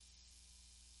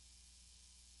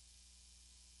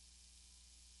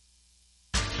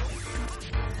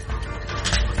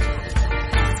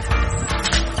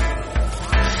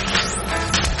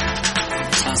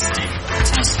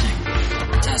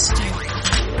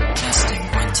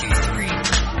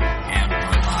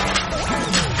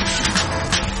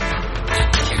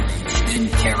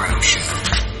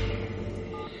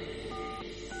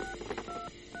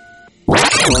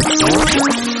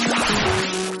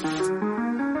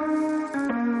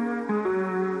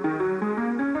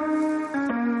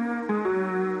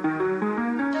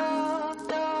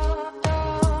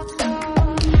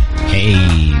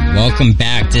welcome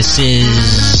back. This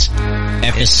is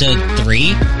episode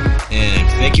 3. And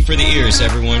thank you for the ears,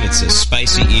 everyone. It's a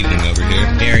spicy evening over here.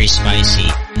 Very spicy.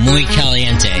 Muy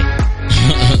caliente.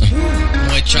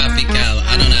 Muy tropical.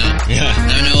 I don't know. Yeah.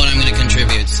 I don't know what I'm going to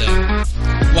contribute, so.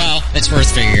 Well, it's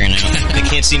worth figuring out. They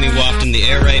can't see me waft in the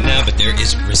air right now, but there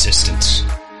is resistance.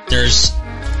 There's...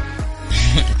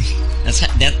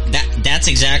 That's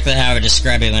exactly how I would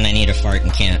describe it when I need a fart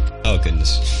and can't. Oh,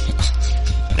 goodness.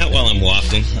 Not while I'm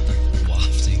wafting.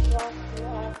 Wafting.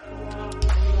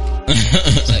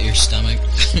 Is that your stomach?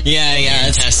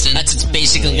 Yeah. That's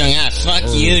basically going, fuck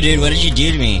you, dude. What did you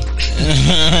do to me?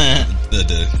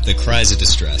 The cries of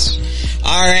distress.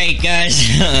 Alright,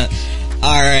 guys.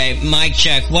 Alright, mic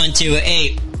check. 1, 2,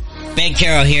 8. Ben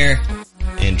Carroll here.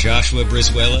 And Joshua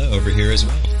Brizuela over here as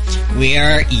well. We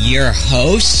are your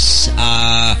hosts,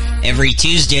 every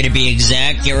Tuesday to be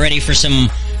exact. Get ready for some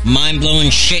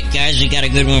mind-blowing shit, guys. We got a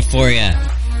good one for you.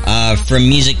 From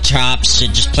music chops to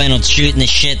just plain old shooting the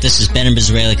shit, this is Ben and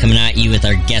Brizuela coming at you with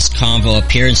our guest convo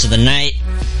appearance of the night.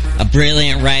 A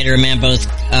brilliant writer, man, both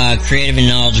creative and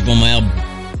knowledgeable, my old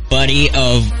buddy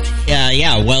of,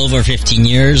 well over 15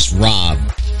 years, Rob.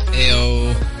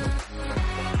 Ayo.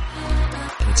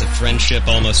 It's a friendship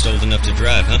almost old enough to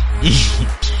drive, huh?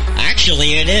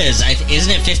 Actually, it is.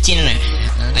 Isn't it 15 and a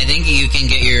half? I think you can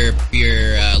get your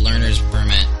learner's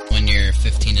permit when you're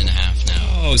 15 and a half now.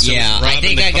 Oh, so yeah, I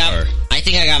think I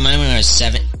got mine when I was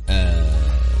 7.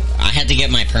 I had to get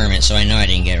my permit, so I know I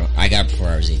didn't get it. I got it before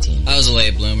I was 18. I was a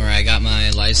late bloomer. I got my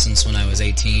license when I was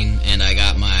 18, and I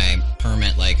got my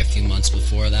permit like a few months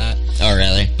before that. Oh,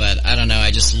 really? But I don't know. I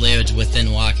just lived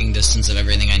within walking distance of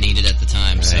everything I needed at the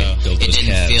time, right. So it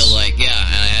didn't feel like, and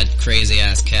I had crazy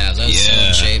ass calves. I was so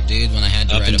in shape, dude, when I had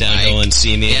to up ride and a down bike. hill and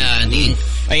see me. Yeah, and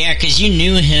oh yeah, because you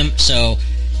knew him. So,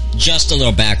 just a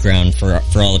little background for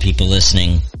all the people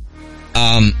listening.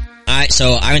 I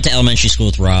went to elementary school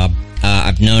with Rob.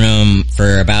 I've known him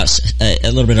for about a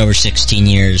little bit over 16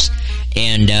 years,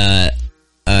 and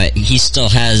he still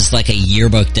has like a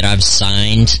yearbook that I've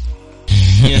signed.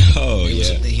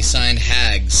 He signed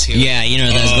Hags. Yeah, you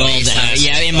know those gold.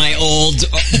 In my old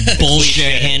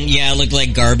bullshit, and it looked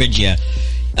like garbage. Yeah,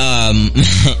 and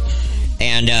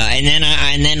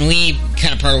then we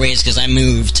kind of part ways because I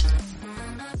moved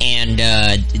and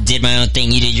did my own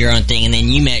thing. You did your own thing, and then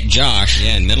you met Josh.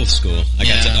 Yeah, in middle school, I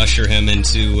got to usher him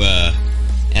into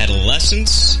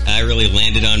adolescence. I really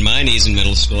landed on my knees in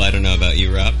middle school. I don't know about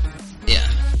you, Rob. Yeah.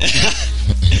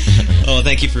 Oh,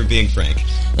 thank you for being frank.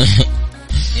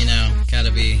 You know,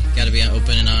 gotta be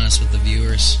open and honest with the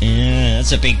viewers. Yeah,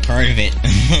 that's a big part of it.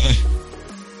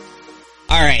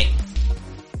 All right.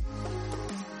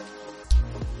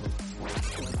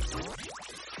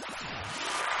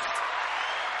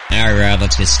 All right, Rob,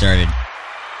 let's get started.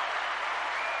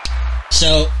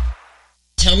 So,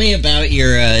 tell me about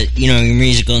your, your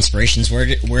musical inspirations. Where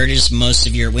does most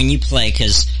of your, when you play,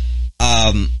 because,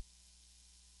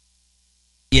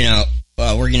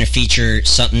 we're going to feature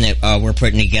something that we're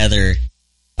putting together,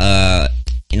 a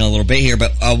little bit here.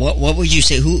 But what would you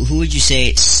say? Who would you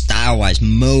say style-wise,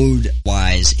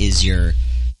 mode-wise, is your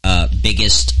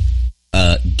biggest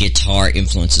guitar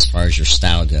influence as far as your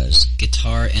style goes?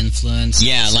 Guitar influence?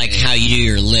 Yeah, like how you do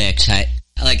your licks. I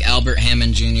like Albert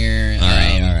Hammond Jr. All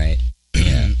right.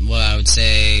 Yeah. Well, I would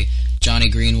say Johnny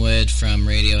Greenwood from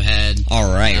Radiohead.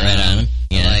 All right, right on.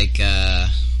 Yeah. I like,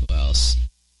 who else?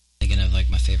 Thinking of like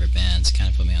my favorite bands. Kind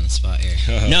of put me on the spot here.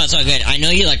 No, it's all good. I know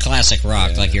you like classic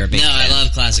rock, like you're a big fan. I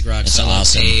love classic rock. That's so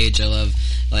awesome. I love Page. I love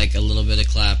like a little bit of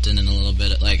Clapton and a little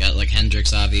bit of, like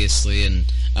Hendrix, obviously, and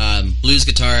blues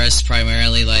guitarists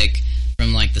primarily, like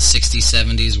from like the 60s,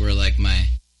 70s were like my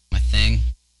thing.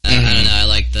 I don't know. I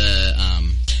like the.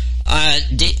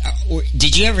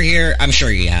 Did you ever hear? I'm sure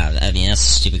you have. I mean, that's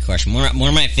a stupid question. One of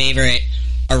my favorite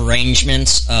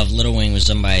arrangements of Little Wing was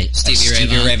done by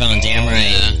Stevie Ray Vaughan. Damn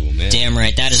right. Man. Damn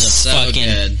right. That is a so fucking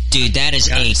good. Dude. That is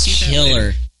a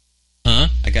killer. Huh?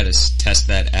 I gotta test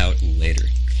that out later.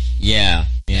 Yeah.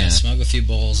 Smoke a few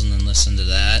bowls and then listen to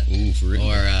that. Ooh, for real.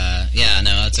 Or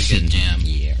that's a good jam.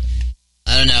 Yeah.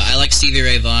 I don't know. I like Stevie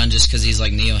Ray Vaughan just because he's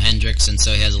like Neo Hendrix, and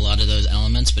so he has a lot of those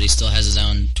elements, but he still has his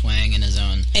own twang and his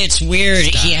own. It's weird.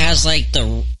 style. He has like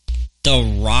the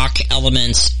rock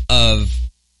elements of.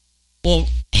 Well,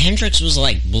 Hendrix was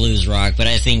like blues rock, but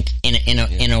I think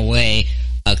in a way,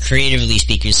 creatively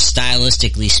speaking,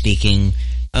 stylistically speaking,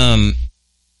 I'm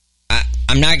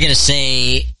not gonna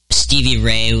say Stevie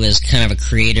Ray was kind of a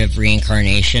creative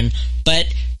reincarnation, but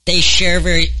they share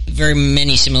very, very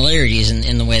many similarities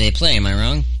in the way they play. Am I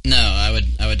wrong? No, I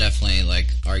would definitely like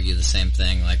argue the same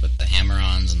thing, like with the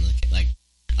hammer-ons and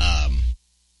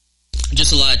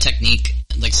just a lot of technique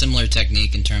like similar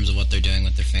technique in terms of what they're doing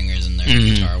with their fingers and their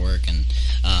guitar work, and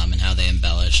how they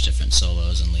embellish different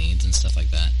solos and leads and stuff like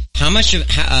that. How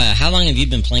long have you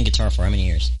been playing guitar for? How many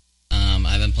years?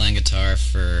 I've been playing guitar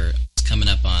for, it's coming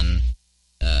up on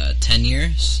 10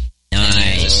 years. Nice.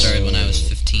 10 years. I started when I was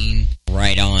 15.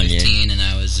 Right on, 15, dude. and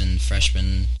I was in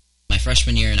my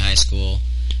freshman year in high school.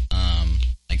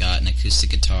 I got an acoustic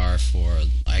guitar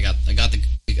I got the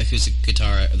acoustic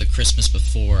guitar the Christmas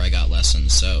before I got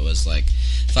lessons, so it was like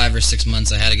 5 or 6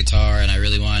 months I had a guitar and I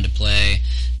really wanted to play,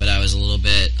 but I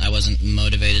wasn't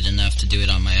motivated enough to do it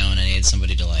on my own. I needed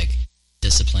somebody to like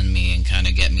discipline me and kind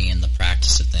of get me in the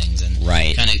practice of things and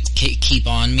kind of keep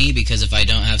on me, because if I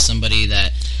don't have somebody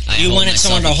that you wanted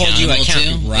someone to hold you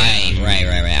accountable. Right.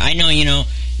 I know,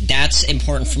 that's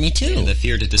important for me too. Yeah, the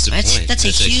fear to disappoint. That's a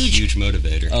huge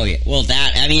motivator. Oh yeah. Well,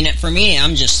 for me,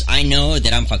 I know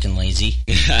that I'm fucking lazy.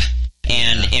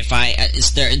 And if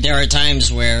there are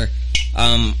times where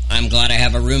I'm glad I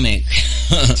have a roommate.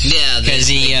 Because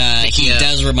he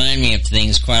does remind me of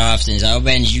things quite often. He's like, "Oh,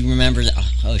 Ben, you remember that?"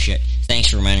 Oh shit, thanks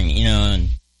for reminding me. And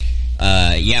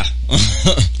yeah.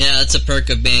 Yeah, that's a perk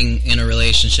of being in a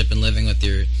relationship and living with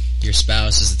your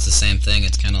spouse. Is it's the same thing.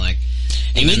 It's kind of like.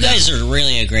 And you guys are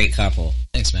really a great couple.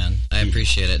 Thanks, man. I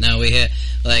appreciate it. No,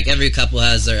 every couple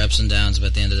has their ups and downs, but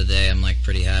at the end of the day, I'm like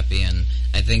pretty happy, and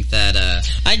I think that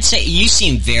I'd say you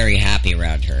seem very happy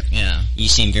around her. Yeah, you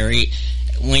seem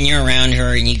when you're around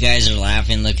her and you guys are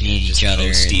laughing, looking at each other,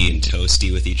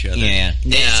 toasty with each other. Yeah.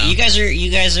 You guys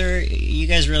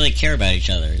really care about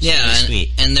each other. It's really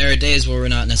sweet. And there are days where we're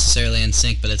not necessarily in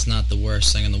sync, but it's not the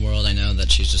worst thing in the world. I know that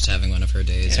she's just having one of her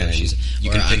days, you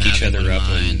can pick each other up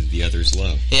when the other's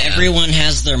low. Yeah. Everyone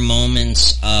has their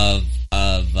moments of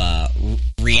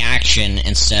reaction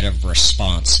instead of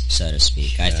response, so to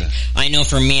speak. I think. I know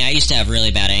for me, I used to have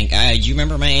really bad anger. Do you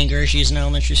remember my anger issues in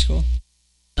elementary school?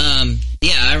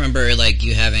 Yeah, I remember like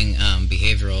you having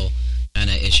behavioral kind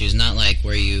of issues, not like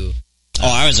where you.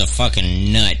 I was a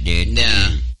fucking nut, dude.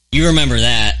 Yeah. You remember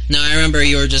that? No, I remember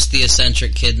you were just the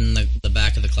eccentric kid in the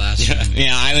back of the classroom.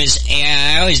 Yeah, I was.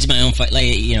 Yeah, I always did my own fight,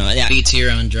 beat to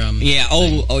your own drum. Yeah.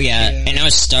 Oh, yeah. And I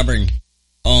was stubborn.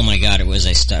 Oh my god,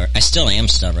 I still am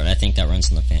stubborn. I think that runs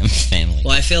in the family.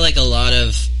 Well, I feel like a lot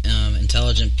of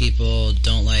intelligent people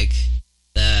don't like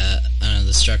the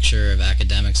structure of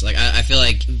academics. Like I feel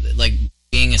like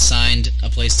being assigned a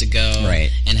place to go,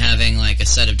 and having like a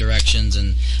set of directions,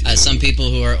 and some people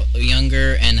who are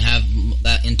younger and have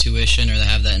that intuition or they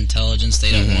have that intelligence,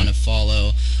 they don't want to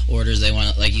follow orders. They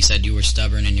want to, like you said, you were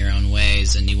stubborn in your own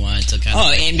ways and you wanted to kind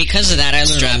of and because of that I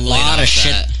learned a lot of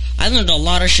shit. I learned a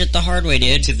lot of shit the hard way,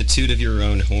 dude. To the toot of your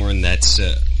own horn, that's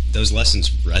those lessons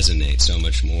resonate so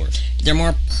much more. They're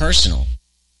more personal.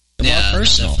 More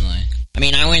personal. Definitely. I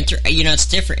mean, I went through. It's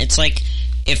different. It's like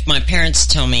if my parents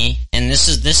tell me, and this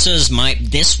was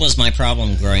my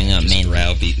problem growing up. Just mainly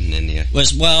browbeaten in you. It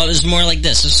was more like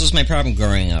this. This was my problem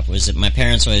growing up. Was that my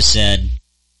parents always said,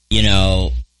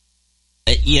 and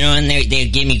they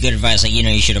gave me good advice, like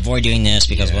you should avoid doing this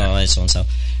because so and so.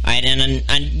 I'd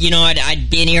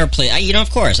be an earplay.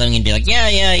 Of course, I'm gonna be like,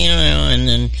 and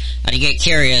then I'd get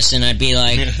curious, and I'd be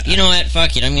like, you know what,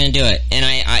 fuck it, I'm gonna do it.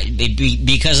 And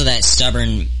because of that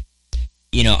stubborn,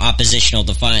 oppositional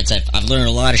defiance, I've learned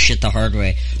a lot of shit the hard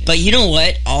way. But you know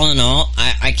what? All in all,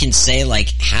 I can say, like,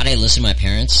 had I listened to my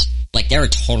parents, like, they were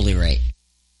totally right.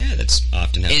 Yeah, that's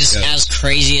often how it goes. As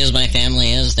crazy as my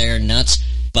family is, they're nuts,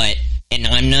 and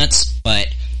I'm nuts, but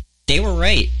they were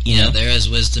right, Yeah, there is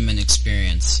wisdom and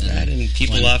experience. And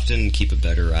people often keep a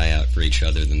better eye out for each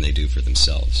other than they do for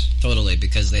themselves. Totally,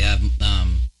 because they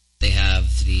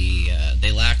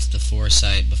lacked the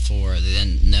foresight before. They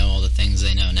didn't know all the things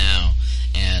they know now.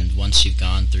 And once you've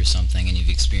gone through something and you've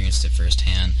experienced it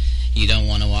firsthand, you don't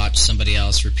want to watch somebody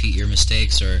else repeat your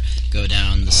mistakes or go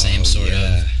down the same sort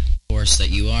of course that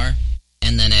you are.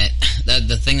 And then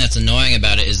the thing that's annoying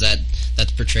about it is that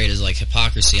that's portrayed as like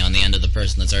hypocrisy on the end of the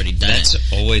person that's already done it.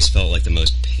 That's always felt like the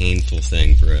most painful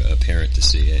thing for a parent to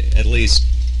see. At least,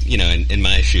 in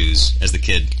my shoes as the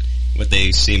kid, what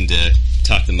they seem to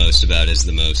talk the most about is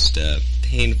the most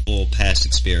painful past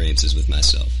experiences with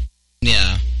myself.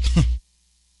 Yeah.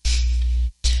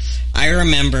 I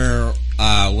remember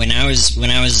when I was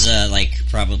like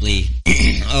probably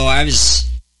I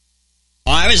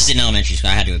was in elementary school.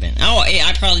 I had to have been.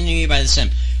 I probably knew you by the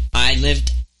time. I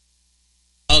lived.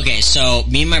 Okay, so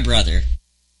me and my brother,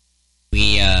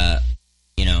 we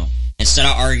instead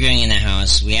of arguing in the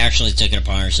house, we actually took it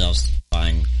upon ourselves to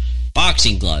find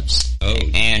boxing gloves. Oh,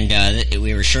 and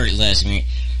we were shirtless.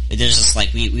 There's this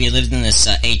we lived in this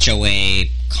HOA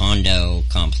condo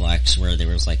complex where there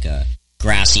was like a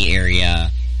grassy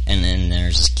area, and then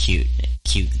there's this cute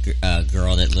cute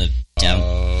girl that lived down.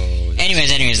 Oh.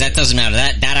 Anyways, that doesn't matter.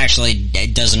 That actually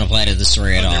doesn't apply to the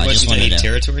story at all. There I just wasn't wanted any to.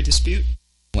 territory dispute?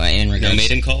 In regards, No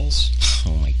maiden calls?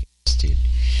 Oh my goodness, dude.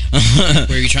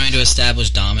 Were you trying to establish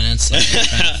dominance? Like, you're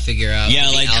trying to figure out Yeah,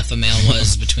 what like- the alpha male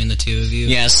was between the two of you?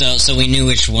 Yeah, so we knew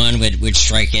which one would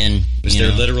strike in. Was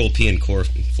there literal pea and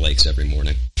cornflakes every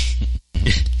morning?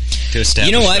 To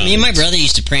establish You know what? Me and my dominance. brother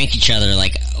used to prank each other.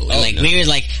 Like no. we would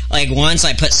like once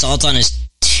I put salt on his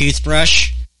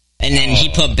toothbrush, and then he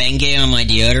put Bengay on my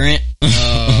deodorant.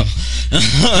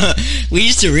 We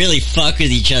used to really fuck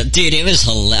with each other, dude. It was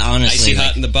hilarious. Honestly, Icy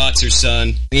hot in the boxer,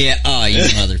 son. yeah. Oh, you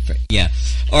motherfucker. Yeah.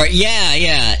 Or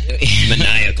yeah.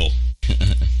 Maniacal.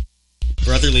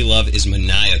 Brotherly love is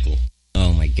maniacal.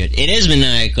 Oh my good. It is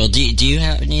maniacal. Do you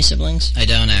have any siblings? I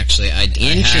don't actually.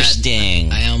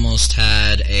 Interesting. I almost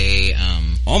had a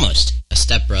Almost.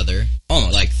 stepbrother,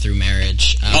 Almost. like through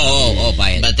marriage.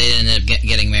 By it. But they ended up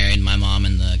getting married. My mom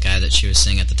and the guy that she was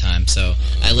seeing at the time. So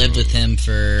I lived with him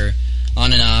for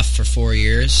on and off for 4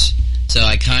 years. So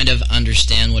I kind of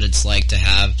understand what it's like to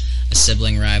have a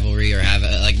sibling rivalry, or have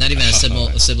not even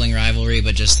a sibling rivalry,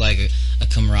 but just like a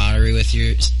camaraderie with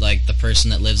you, like the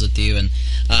person that lives with you. And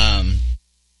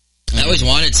I always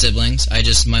wanted siblings.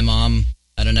 My mom,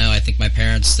 I don't know. I think my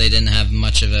parents, they didn't have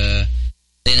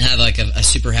like a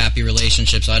super happy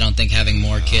relationship, so I don't think having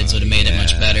more kids would have made it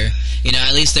much better. You know,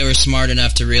 at least they were smart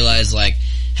enough to realize, like,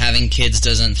 having kids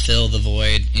doesn't fill the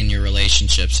void in your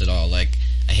relationships at all. Like,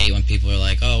 I hate when people are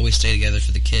like, oh, we stay together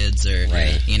for the kids, or,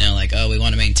 you know, like, oh, we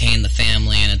want to maintain the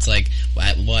family, and it's like,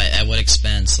 at what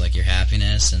expense? Like, your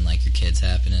happiness and, like, your kids'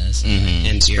 happiness. Mm-hmm.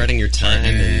 And spreading your time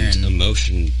and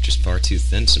emotion just far too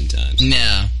thin sometimes.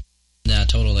 Yeah,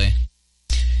 totally.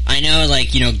 I know,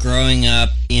 like, you know, growing up,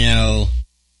 you know,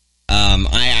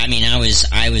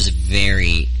 I was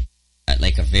very,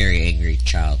 like, a very angry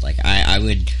child. Like, I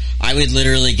would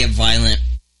literally get violent,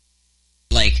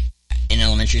 like, in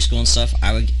elementary school and stuff.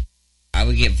 I would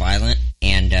get violent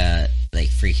and, like,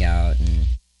 freak out, and,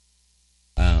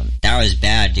 that was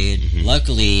bad, dude. Mm-hmm.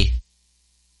 Luckily,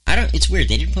 it's weird,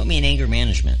 they didn't put me in anger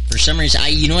management. For some reason,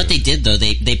 you know what they did, though?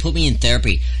 They put me in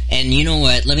therapy, and you know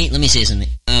what? Let me say something.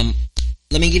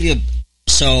 Let me give you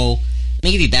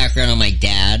background on my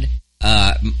dad.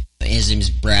 His name is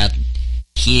Brad.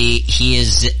 He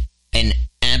is an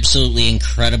absolutely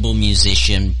incredible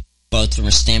musician, both from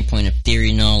a standpoint of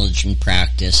theory, knowledge, and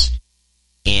practice.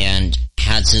 And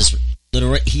has his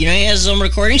little, he has his own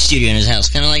recording studio in his house,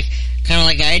 kind of like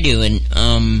I do. And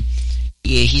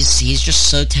yeah, he's just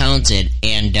so talented.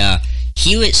 And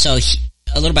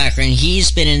a little background. He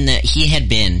had been in the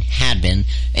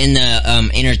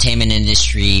entertainment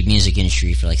industry, music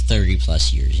industry for like 30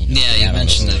 plus years. You know? Yeah, you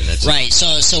mentioned that. Right.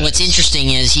 So what's interesting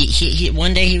is he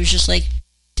one day he was just like,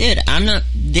 dude,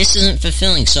 this isn't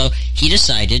fulfilling. So he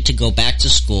decided to go back to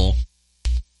school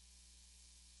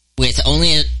with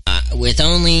only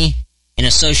an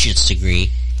associate's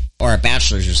degree or a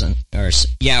bachelor's or something.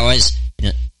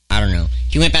 I don't know.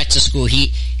 He went back to school.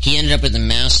 He ended up with a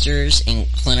master's in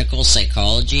clinical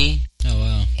psychology. Oh,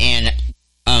 wow. And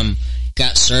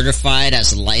got certified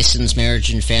as a licensed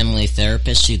marriage and family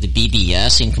therapist through the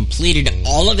BBS, and completed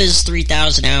all of his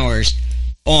 3,000 hours.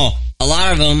 Oh, a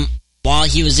lot of them while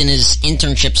he was in his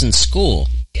internships in school.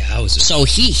 Yeah, so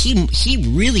he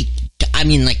really, I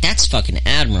mean, like, that's fucking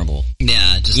admirable.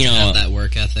 Yeah, just to have that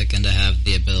work ethic and to have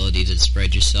the ability to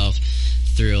spread yourself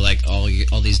through, like, all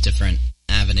these different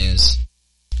avenues.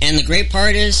 And the great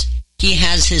part is, he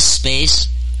has his space,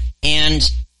 and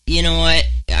you know what?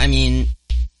 I mean,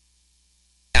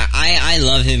 I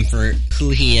love him for who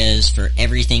he is, for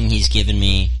everything he's given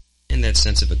me. And that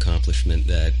sense of accomplishment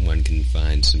that one can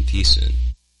find some peace in.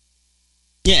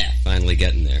 Yeah. Finally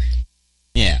getting there.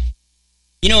 Yeah.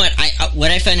 You know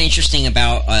what I find interesting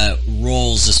about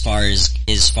roles as far as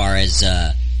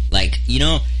like, you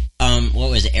know, what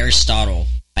was it? Aristotle,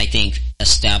 I think,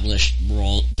 established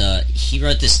role. He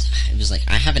wrote this. It was like,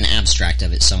 I have an abstract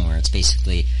of it somewhere. It's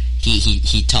basically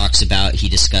he talks about, he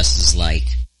discusses like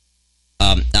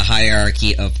the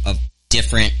hierarchy of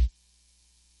different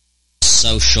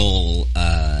social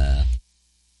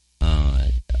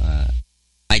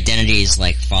identities,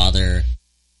 like father,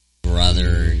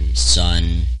 brother,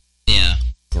 son,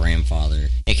 grandfather.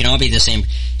 It can all be the same.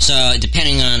 So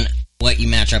depending on what you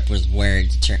match up with, where.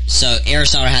 So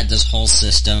Aristotle had this whole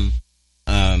system,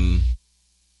 and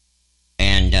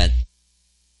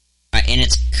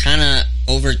it's kind of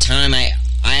over time. I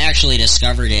actually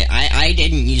discovered it. I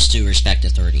didn't used to respect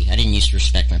authority. I didn't used to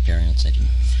respect my parents. I didn't.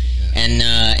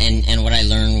 And what I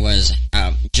learned was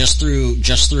just through.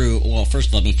 Well, first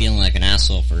of all, me feeling like an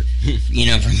asshole for, for being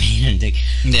a dick.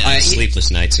 Yeah,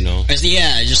 sleepless nights and all.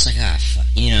 Yeah, just like fuck,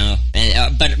 And,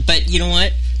 but you know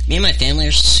what? Me and my family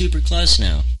are super close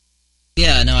now.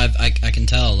 Yeah, no, I can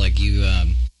tell. Like you,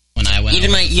 when I went.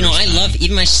 Even my, I love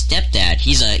even my stepdad.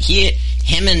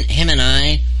 Him and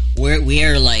I. We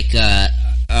are like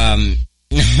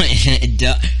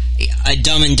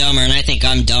Dumb and Dumber, and I think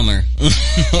I'm dumber.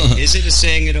 Is it a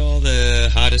saying at all? The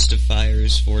hottest of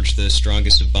fires forge the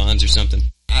strongest of bonds, or something?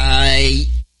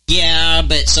 Yeah,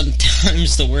 but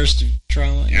sometimes the worst of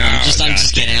trauma. No, I'm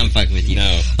just kidding. I'm fucking with you.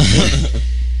 No.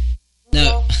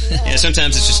 No. Yeah,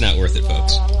 sometimes it's just not worth it,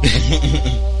 folks.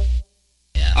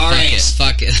 Yeah. All right.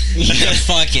 Fuck it. Yeah,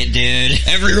 fuck it, dude.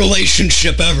 Every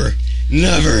relationship ever.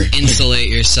 Never. Insulate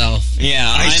yourself.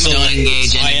 Yeah, don't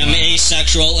engage anyone. I am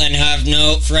asexual and have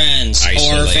no friends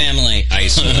or family.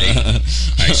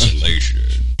 Isolation.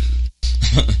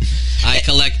 I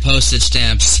collect postage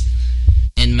stamps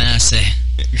in Massey.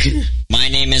 My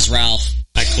name is Ralph.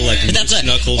 I collect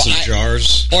knuckles and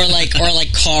jars. Or like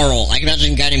Carl. I can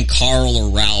imagine a guy named Carl or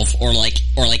Ralph or like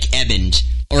Ebond.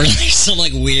 Or like some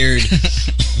like weird.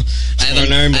 I have a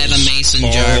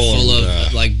mason jar full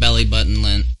of like belly button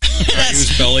lint.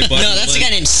 That's belly button. No, that's a guy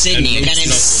named Sydney. A guy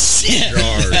named some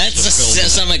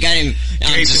guy named.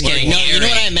 I'm just kidding. No, you know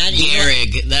what I imagine?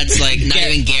 Garrig. That's like not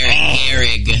even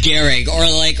Garrig. Garrig. Or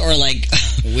like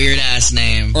weird ass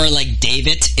name. Or like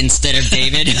David instead of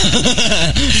David.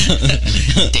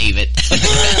 David.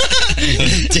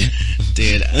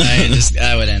 Dude,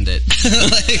 I would end it.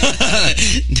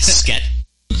 Sket.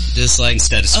 Just like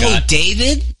instead of Scott. Oh,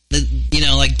 David?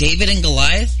 Like David and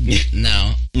Goliath?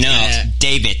 No.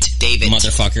 David,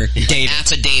 motherfucker. David.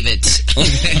 Affidavit.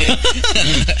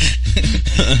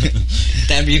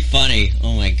 That'd be funny.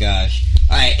 Oh my gosh.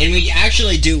 Alright, and we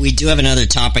do have another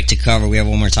topic to cover. We have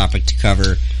one more topic to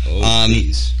cover. Oh,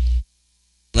 please.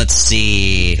 Let's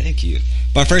see. Thank you.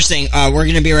 But first thing, we're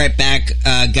going to be right back.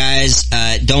 Guys,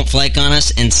 don't flake on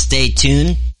us and stay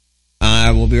tuned.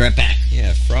 We'll be right back.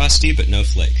 Yeah, frosty but no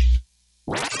flake.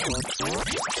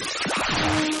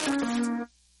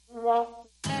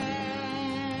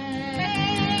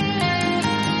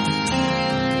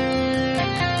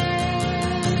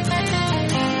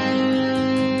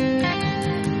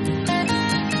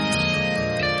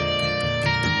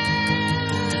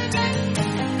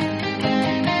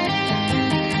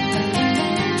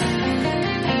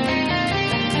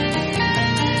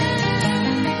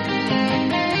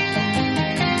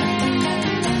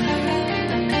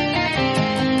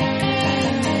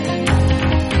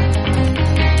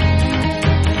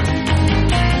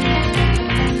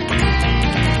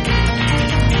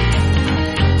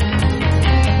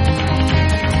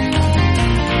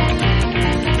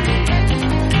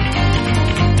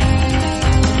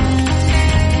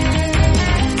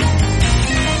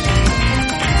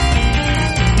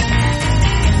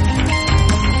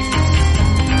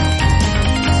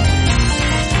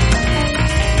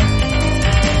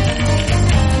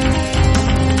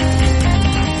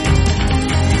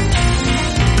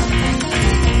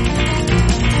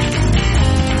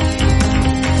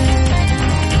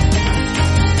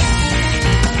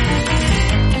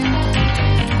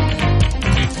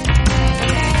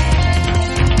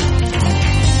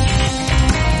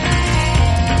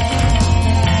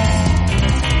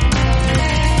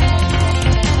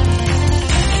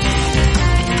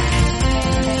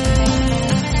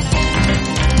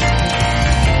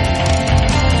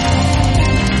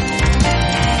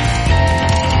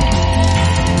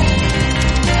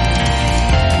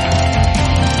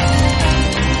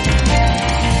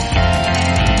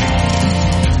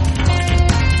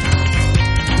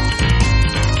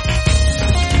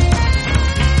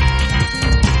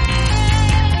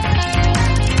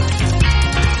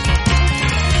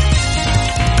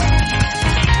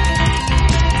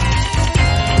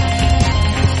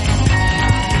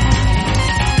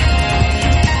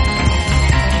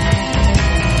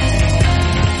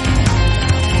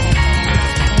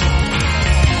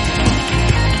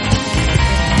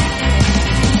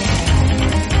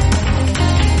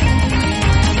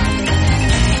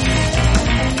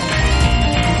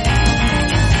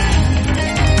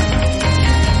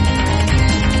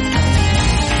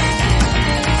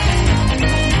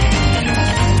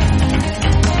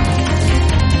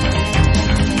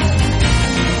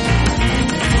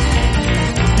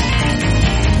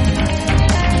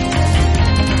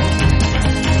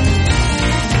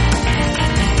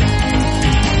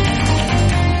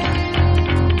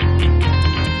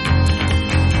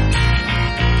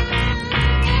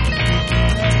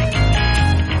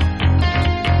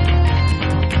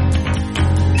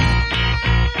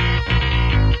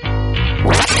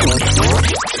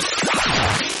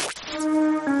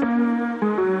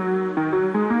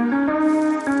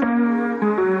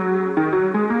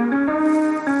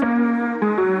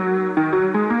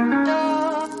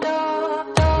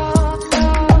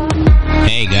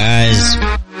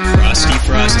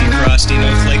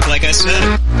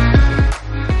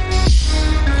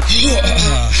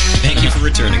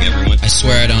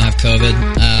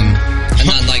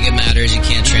 matters. You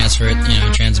can't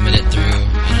transmit it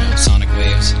through, sonic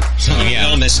waves. So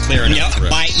you'll miss clear enough.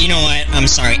 You know what? I'm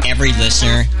sorry, every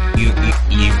listener, you've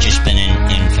just been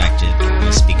infected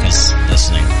just because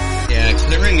listening. Yeah,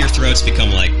 clearing your throat's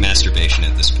become like masturbation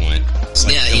at this point.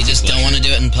 Like you just don't want to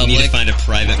do it in public. You need to find a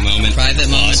private moment.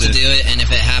 To do it, and if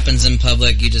it happens in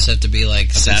public, you just have to be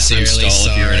like sincerely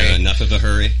sorry. If you're in enough of a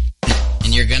hurry.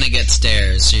 And you're gonna get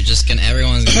stares.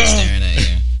 Everyone's gonna be staring at you.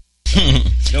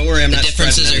 Don't worry, I'm not. The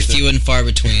differences are few and far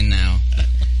between now.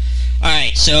 All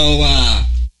right, so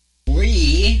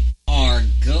we are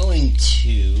going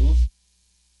to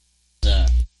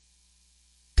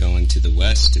the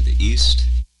west, to the east,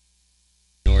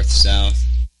 north, south,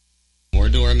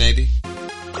 Mordor, maybe.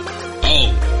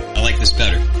 Oh, I like this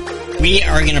better. We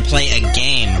are going to play a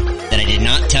game that I did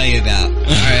not tell you about. All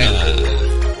right.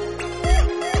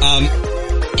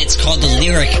 It's called the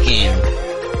lyric game.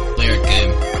 Lyric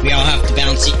game. We all have to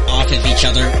bounce off of each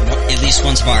other at least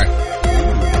once bar.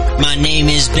 My name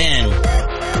is Ben.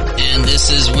 And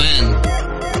this is when.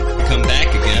 Come back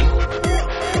again.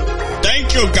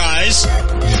 Thank you, guys.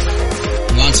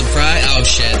 Want some fry? Oh,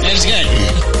 shit. That was good.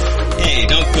 Hey,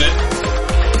 don't quit.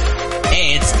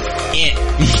 Hey, it's it.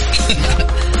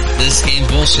 This game's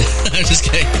bullshit. I'm just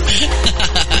kidding.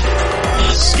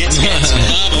 Skits,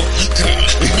 bottle.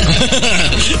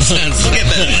 We'll get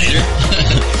that later.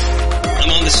 I'm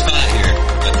on the spot here.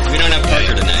 We don't have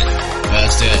Parker tonight.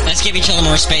 Let's do it. Let's give each other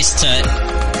more space to...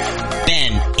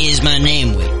 Ben is my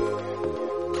name,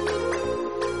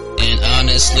 And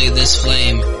honestly, this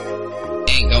flame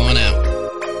ain't going out.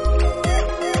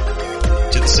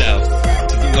 To the south,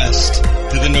 to the west,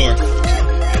 to the north.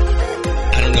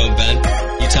 I don't know, Ben.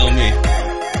 You tell me.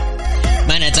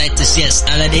 Meine Zeit ist jetzt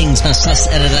allerdings... No, I'm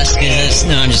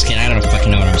just kidding. I don't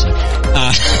fucking know what I'm saying.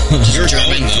 You're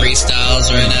German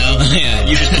freestyles right now. Yeah.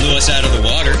 You just blew us out of the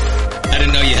water. I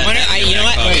didn't know you had that. You know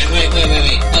what? Wait.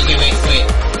 Okay, wait.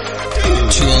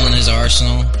 Tool in his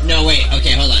arsenal. No, wait.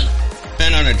 Okay, hold on.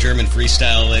 Ben on a German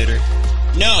freestyle later.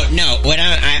 No. What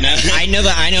I know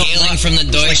that I know. Hailing from the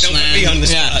Deutschland. Don't put me on the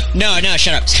spot. No,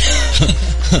 shut up.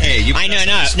 Hey, you. I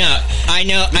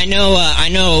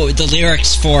know the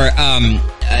lyrics for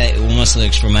almost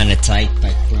lyrics for Meine Zeit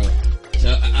by Crow.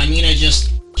 So I'm gonna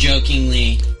just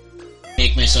jokingly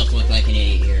make myself look like an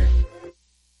idiot here.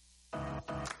 No,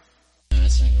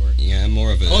 that's not gonna work. Yeah, I'm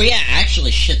more of a. Oh yeah,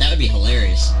 actually, shit, that would be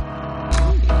hilarious.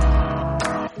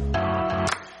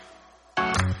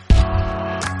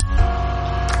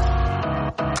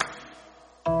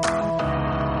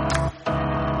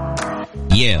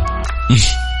 Yeah.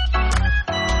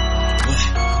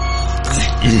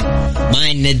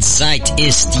 Meine Zeit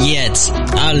ist jetzt.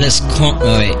 Alles kommt.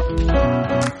 Oh, wait.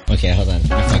 Okay, hold on. I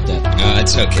fucked up.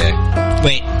 It's okay.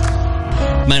 Wait.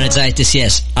 Meine Zeit ist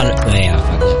jetzt. Oh, yeah, I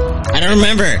fucked up. I don't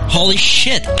remember. Holy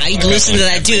shit. I listened to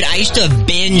that, dude. I used to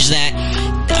binge that.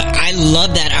 I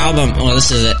love that album. Oh,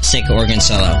 this is a sick organ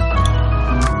solo.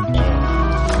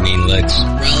 Mean legs.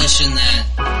 Relish in that.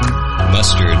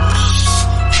 Mustard.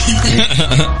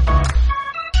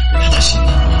 Relish in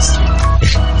that mustard.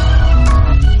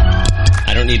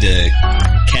 I don't need to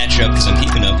catch up because I'm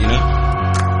keeping up,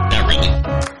 Not really.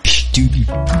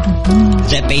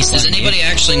 Is that based Does anybody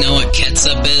actually know what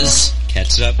ketchup is?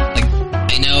 Ketchup? Like,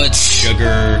 I know it's...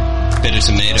 Sugar, bit of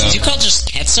tomato. Did you call it just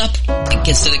ketchup? Like,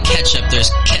 instead of ketchup, there's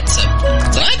ketchup.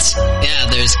 What? Yeah,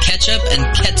 there's ketchup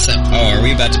and ketchup. Oh, are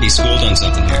we about to be schooled on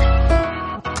something here?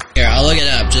 Here, I'll look it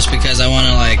up just because I want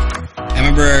to, I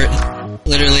remember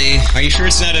literally... Are you sure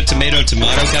it's not a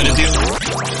tomato-tomato kind of deal?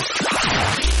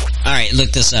 Alright,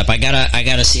 look this up. I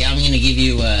gotta see. I'm gonna give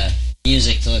you,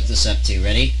 music to look this up to.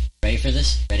 Ready? Ready for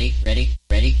this? Ready?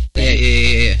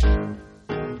 Yeah.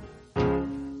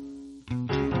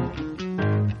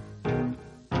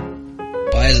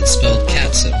 Why is it spelled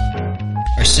catsup?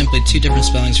 Or simply two different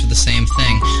spellings for the same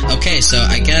thing? Okay, so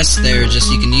I guess they're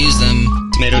just, you can use them...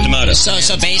 Tomato.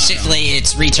 So basically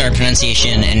it's retard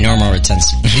pronunciation and normal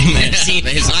retention. See,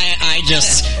 I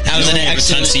was an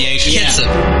pronunciation. Ketchup.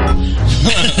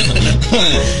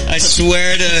 I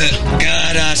swear to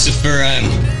God, Ossifer,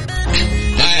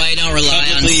 That's why you don't rely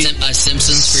on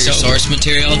Simpsons for your source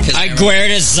material. I swear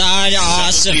to God,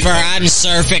 Ossifer, I'm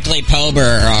perfectly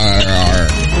pober.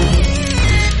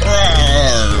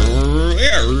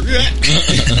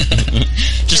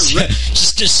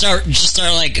 just start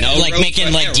making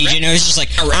DJ noise, just like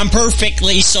I'm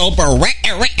perfectly sober.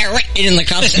 In the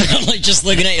cops are like just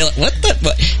looking at you like, what the?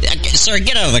 Sir,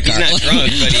 get out of the car. He's not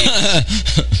drunk,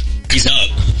 but he's up.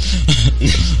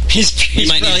 He's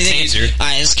might probably need a taser.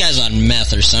 Alright, this guy's on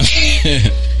meth or something.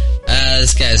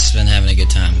 This guy's been having a good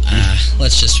time.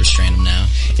 Let's just restrain him now.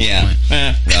 Yeah.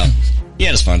 Well,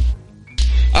 yeah, it's fun.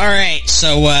 All right,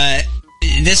 so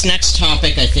this next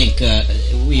topic, I think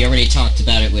we already talked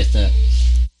about it with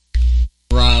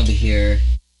Rob here.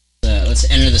 Let's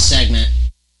enter the segment.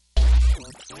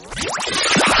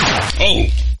 Oh,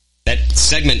 that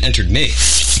segment entered me.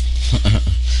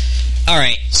 All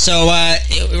right, so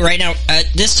right now,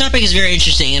 this topic is very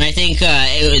interesting, and I think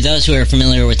those who are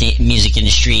familiar with the music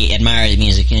industry, admire the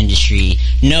music industry,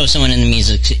 know someone in the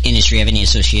music industry, have any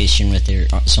association with their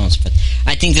so on and so forth.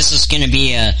 I think this is going to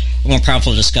be a more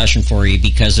powerful discussion for you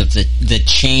because of the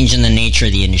change in the nature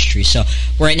of the industry. So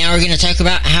right now we're going to talk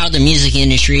about how the music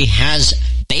industry has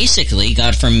basically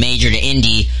got from major to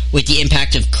indie with the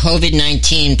impact of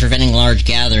COVID-19 preventing large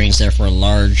gatherings, therefore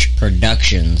large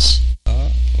productions.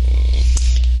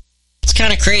 It's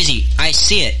kind of crazy. I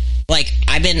see it. Like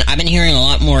I've been hearing a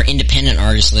lot more independent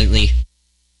artists lately.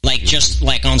 Like just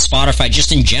like on Spotify,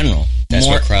 just in general. That's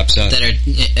more what crops up. That are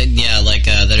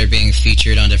that are being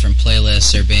featured on different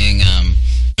playlists or being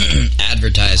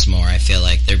advertised more. I feel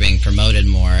like they're being promoted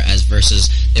more as versus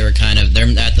they're at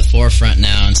the forefront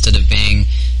now instead of being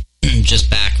just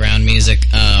background music.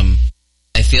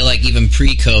 I feel like even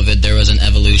pre-COVID there was an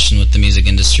evolution with the music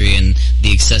industry and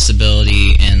the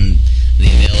accessibility and the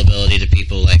availability to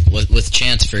people, like with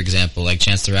Chance, for example. Like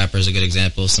Chance the Rapper is a good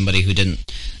example of somebody who didn't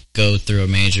go through a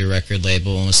major record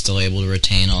label and was still able to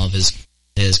retain all of his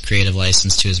creative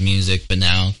license to his music, but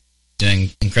now doing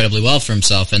incredibly well for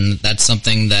himself. And that's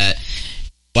something that,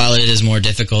 while it is more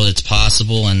difficult, it's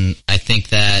possible. And I think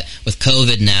that with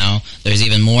COVID now, there's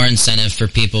even more incentive for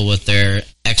people with their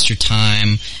extra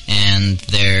time and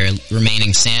their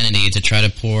remaining sanity to try to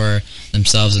pour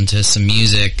themselves into some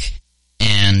music.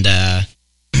 And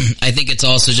I think it's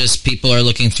also just people are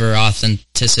looking for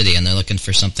authenticity and they're looking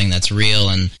for something that's real.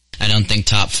 And I don't think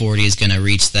Top 40 is going to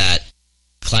reach that.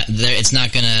 It's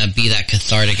not going to be that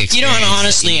cathartic experience. You know, and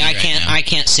honestly, I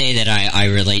can't say that I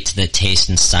relate to the taste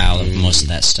and style of most of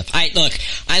that stuff. I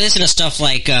listen to stuff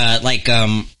like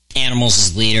Animals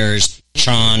as Leaders,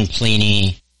 Sean,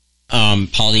 Pliny,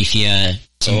 Polyphia,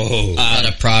 a lot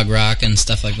of prog rock and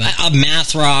stuff like that.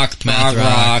 Math rock, prog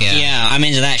rock. Yeah, I'm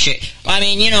into that shit. I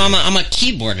mean, you know, I'm a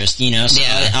keyboardist, you know, so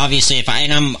obviously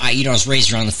I was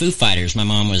raised around the Foo Fighters. My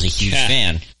mom was a huge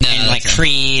fan. And like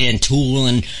Creed and Tool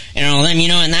and all them, you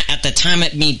know, and that at the time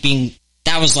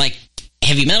that was like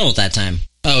heavy metal at that time.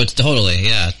 Oh, it's totally,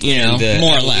 yeah. You know,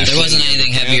 more or less. There wasn't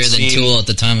anything heavier than Tool at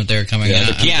the time that they were coming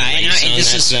out. Yeah, and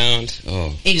this is sound.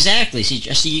 Oh, exactly. See,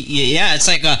 yeah, it's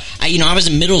like I was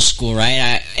in middle school,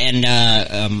 right?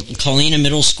 Colina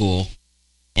Middle School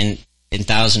in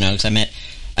Thousand Oaks. And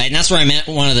that's where I met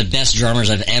one of the best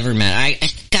drummers I've ever met.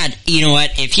 God, you know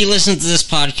what? If he listens to this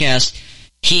podcast,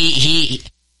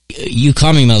 you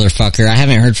call me motherfucker. I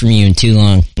haven't heard from you in too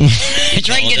long.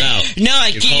 Try and get out. No,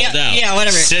 I can't. Yeah,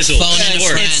 whatever. Sizzle.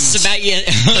 It's about you.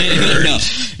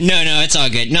 No, it's all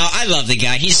good. No, I love the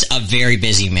guy. He's a very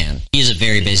busy man. He's a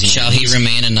very busy man. Shall he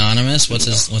remain anonymous? What's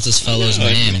his fellow's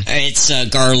name? It's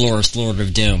Garlorth, Lord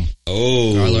of Doom.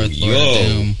 Oh, Garlorth, Lord of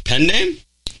Doom. Pen name?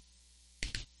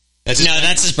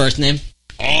 That's his birth name.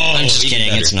 Oh, I'm just kidding.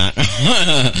 Better. It's not.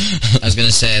 I was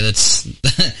gonna say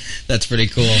that's pretty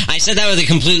cool. I said that with a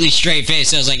completely straight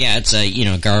face. I was like, yeah, it's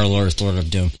Garlorth, Lord of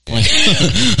Doom.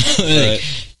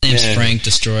 Name's Frank,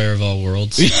 Destroyer of All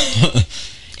Worlds.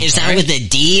 Is that with a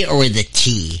D or with a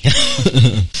T?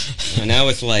 Now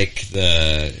with like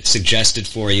the suggested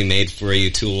for you, made for you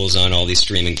tools on all these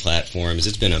streaming platforms,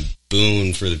 it's been a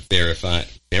boon for the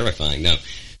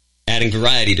adding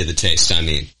variety to the taste. I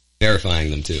mean, verifying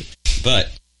them too.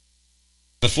 But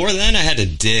before then, I had to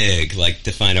dig,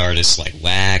 to find artists like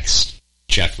Wax,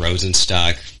 Jeff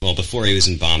Rosenstock. Well, before he was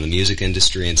in Bomb the Music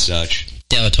Industry and such.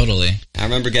 Yeah, totally. I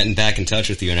remember getting back in touch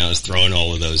with you, and I was throwing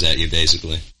all of those at you,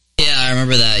 basically. Yeah, I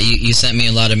remember that. You sent me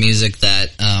a lot of music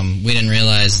that we didn't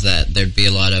realize that there'd be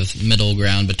a lot of middle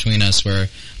ground between us where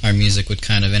our music would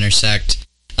kind of intersect,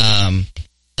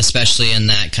 especially in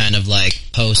that kind of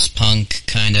post-punk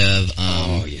kind of...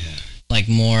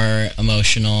 more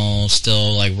emotional,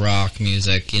 still rock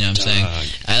music, you know what I'm saying?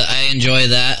 I enjoy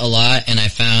that a lot, and I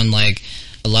found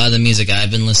a lot of the music I've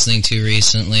been listening to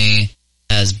recently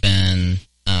has been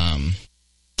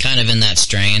kind of in that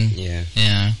strain.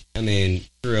 Yeah. I mean,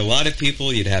 for a lot of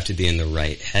people, you'd have to be in the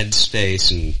right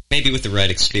headspace and maybe with the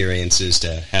right experiences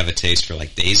to have a taste for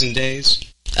Days and Days.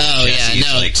 Oh, Jesse's,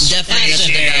 yeah, no, definitely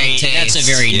that's a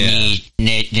very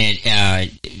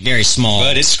neat, very small.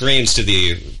 But it screams to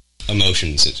the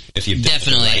emotions if you've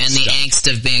definitely, and the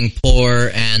angst of being poor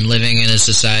and living in a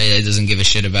society that doesn't give a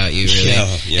shit about you,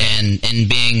 really, and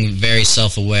being very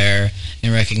self-aware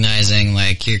and recognizing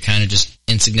you're kind of just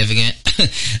insignificant.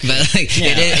 But like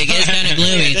it is kind of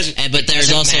gloomy. But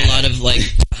there's also a lot of like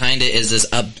behind it is this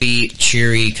upbeat,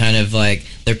 cheery kind of like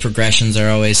their progressions are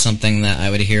always something that I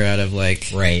would hear out of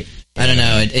like right. I don't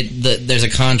know. There's a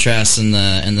contrast in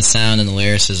the sound and the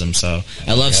lyricism. So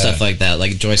I love stuff like that.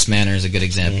 Like Joyce Manor is a good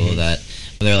example of that.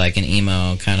 They're like an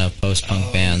emo kind of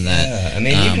post-punk band that... I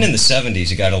mean, even in the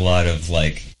 70s, you got a lot of,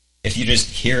 like, if you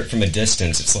just hear it from a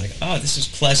distance, it's like, oh, this is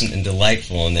pleasant and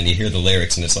delightful, and then you hear the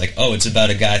lyrics, and it's like, oh, it's about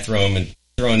a guy throwing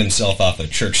himself off a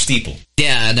church steeple.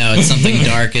 Yeah, no, it's something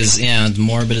dark as, it's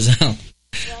morbid as hell.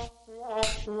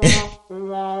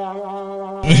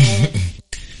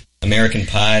 American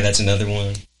Pie, that's another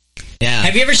one. Yeah.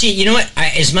 Have you ever seen, you know what,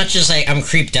 as much as I'm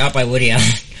creeped out by Woody Allen...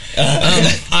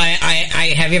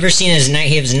 I have you ever seen his?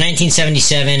 It was in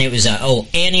 1977. It was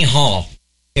Annie Hall.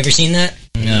 You ever seen that?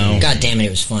 No. God damn it! It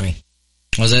was funny.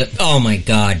 Was it? Oh my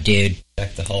god, dude!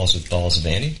 Back the halls with balls of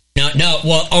Annie. No.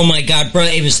 Well, oh my god, bro!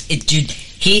 Dude.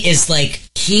 He is like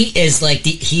the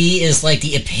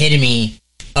epitome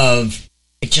of.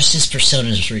 Just his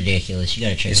persona is ridiculous. You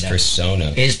gotta check it out. His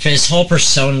persona. His whole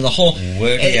persona. The whole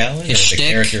Woody Allen. His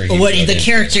shtick. The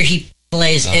character he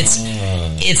plays.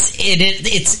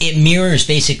 It mirrors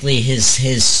basically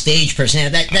his stage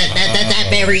personality. That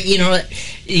very more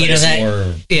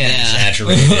exaggerated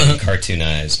and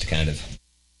cartoonized kind of.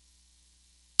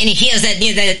 And he has that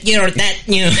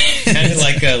kind of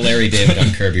like Larry David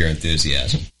on Curb Your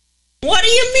Enthusiasm. What do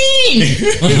you mean?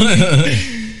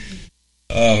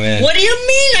 Oh man! What do you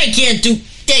mean I can't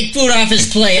take food off his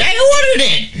plate? I ordered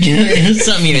it.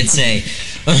 Something you would say.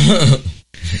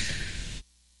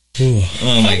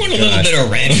 Oh my god! I want a little bit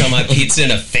of ranch on my pizza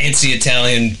in a fancy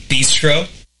Italian bistro.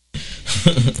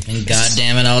 And god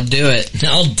damn it, I'll do it.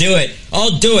 I'll do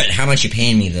it. How much you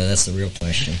paying me though? That's the real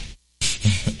question.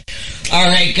 All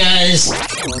right, guys.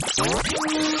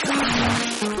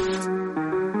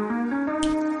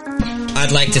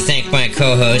 I'd like to thank my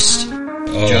co-host,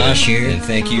 Josh here, and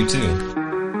thank you too.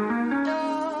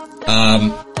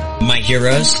 My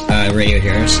heroes, radio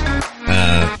heroes.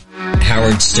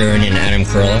 Howard Stern and Adam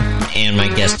Carolla, and my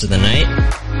guest of the night,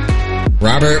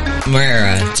 Robert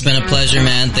Moreira. It's been a pleasure,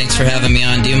 man. Thanks for having me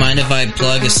on. Do you mind if I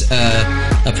plug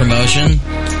a promotion?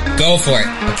 Go for it.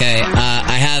 Okay,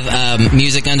 I have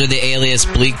music under the alias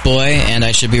Bleak Boy, and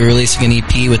I should be releasing an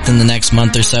EP within the next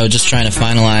month or so, just trying to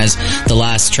finalize the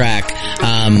last track.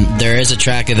 There is a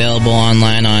track available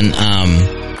online on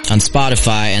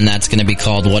Spotify, and that's going to be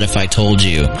called What If I Told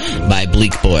You by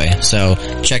Bleak Boy. So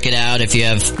check it out if you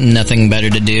have nothing better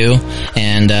to do,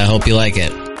 and hope you like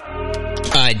it.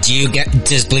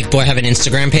 Does Bleak Boy have an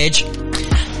Instagram page?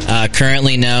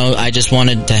 Currently, no. I just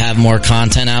wanted to have more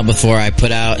content out before I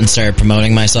put out and started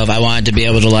promoting myself. I wanted to be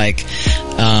able to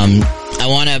I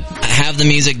want to have the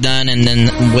music done and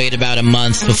then wait about a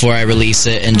month before I release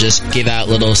it and just give out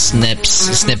little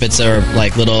snippets or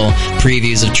like little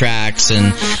previews of tracks.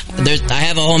 And I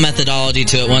have a whole methodology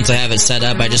to it once I have it set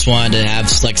up. I just wanted to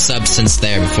have like substance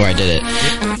there before I did it.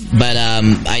 But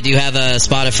I do have a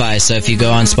Spotify, so if you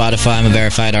go on Spotify, I'm a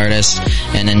verified artist,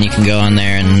 and then you can go on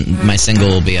there and my single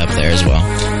will be up there as well.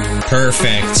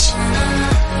 Perfect.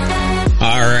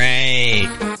 All right.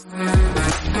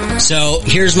 So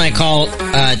here's my call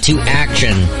to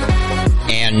action,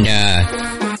 and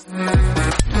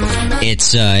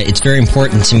it's very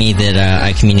important to me that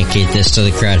I communicate this to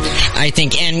the crowd. I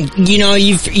think, and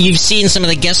you've seen some of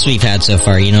the guests we've had so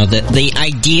far. The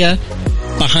idea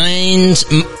behind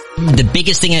the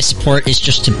biggest thing I support is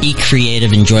just to be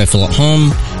creative and joyful at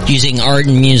home, using art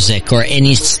and music or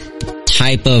any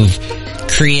type of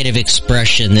creative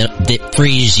expression that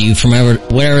frees you from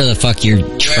whatever the fuck you're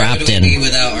trapped in. Where would we be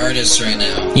without artists right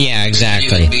now? Yeah,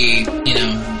 exactly.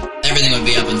 Everything would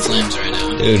be up in flames right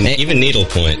now. Dude, even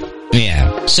needlepoint.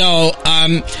 Yeah. So,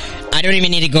 I don't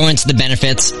even need to go into the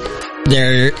benefits.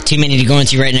 There are too many to go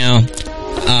into right now.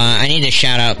 I need to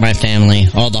shout out my family,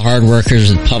 all the hard workers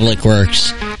at Public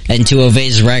Works, and to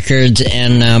Ovays Records,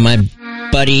 and my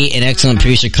buddy and excellent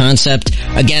producer Concept.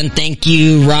 Again, thank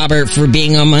you, Robert, for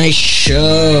being on my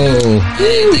show.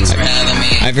 Hey, thanks for having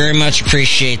me. I very much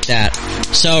appreciate that.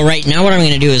 So right now what I'm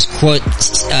going to do is quote,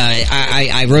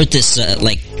 I wrote this,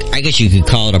 I guess you could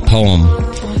call it a poem,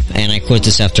 and I quote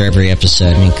this after every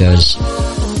episode, and it goes,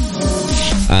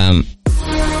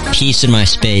 peace in my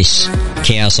space,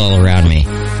 chaos all around me.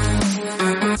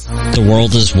 The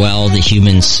world is well, the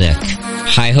humans sick.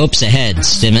 High hopes ahead,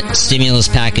 stimulus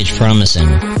package promising.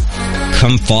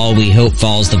 Come fall, we hope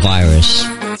falls the virus.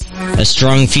 A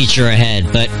strong future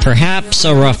ahead, but perhaps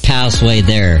a rough pathway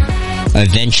there.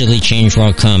 Eventually change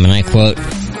will come, and I quote,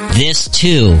 this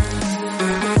too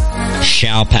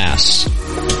shall pass.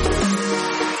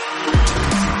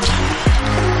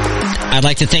 I'd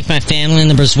like to thank my family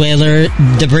and the Brizuelas,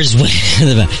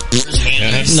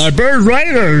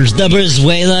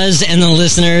 and the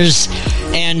listeners.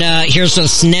 And here's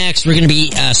what's next. We're going to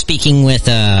be speaking with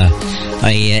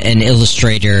an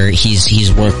illustrator.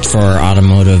 He's worked for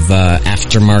automotive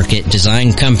aftermarket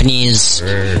design companies,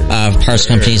 parts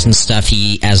companies and stuff.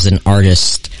 He as an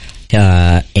artist.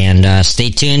 And stay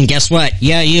tuned. Guess what?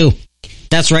 Yeah, you.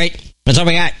 That's right. That's all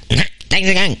we got. Thanks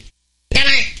again. Good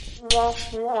night.